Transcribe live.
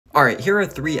Alright, here are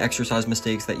 3 exercise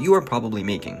mistakes that you are probably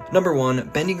making. Number 1,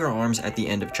 bending your arms at the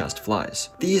end of chest flies.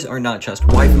 These are not chest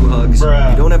waifu hugs.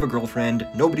 You don't have a girlfriend,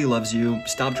 nobody loves you,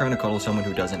 stop trying to cuddle someone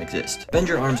who doesn't exist. Bend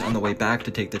your arms on the way back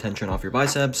to take the tension off your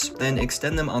biceps, then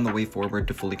extend them on the way forward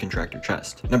to fully contract your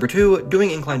chest. Number 2,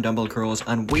 doing incline dumbbell curls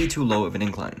on way too low of an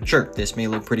incline. Sure, this may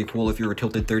look pretty cool if you were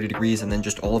tilted 30 degrees and then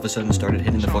just all of a sudden started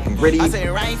hitting the fucking gritty.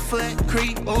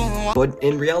 But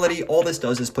in reality, all this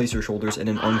does is place your shoulders in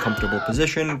an uncomfortable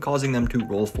position, causing them to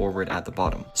roll forward at the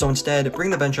bottom. So instead,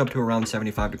 bring the bench up to around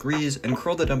 75 degrees and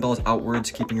curl the dumbbells outwards,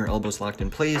 keeping your elbows locked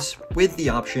in place, with the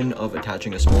option of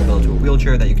attaching a small bell to a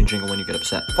wheelchair that you can jingle when you get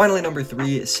upset. Finally, number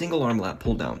 3, single arm lat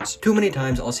pull downs. Too many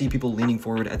times I'll see people leaning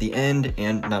forward at the end,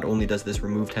 and not only does this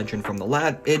remove tension from the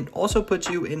lat, it also puts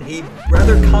you in a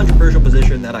rather controversial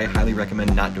position that I highly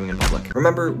recommend not doing in public.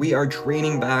 Remember, we are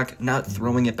training back, not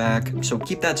throwing it back, so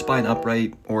keep that spine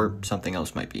upright, or something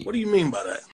else might be. What do you mean by that?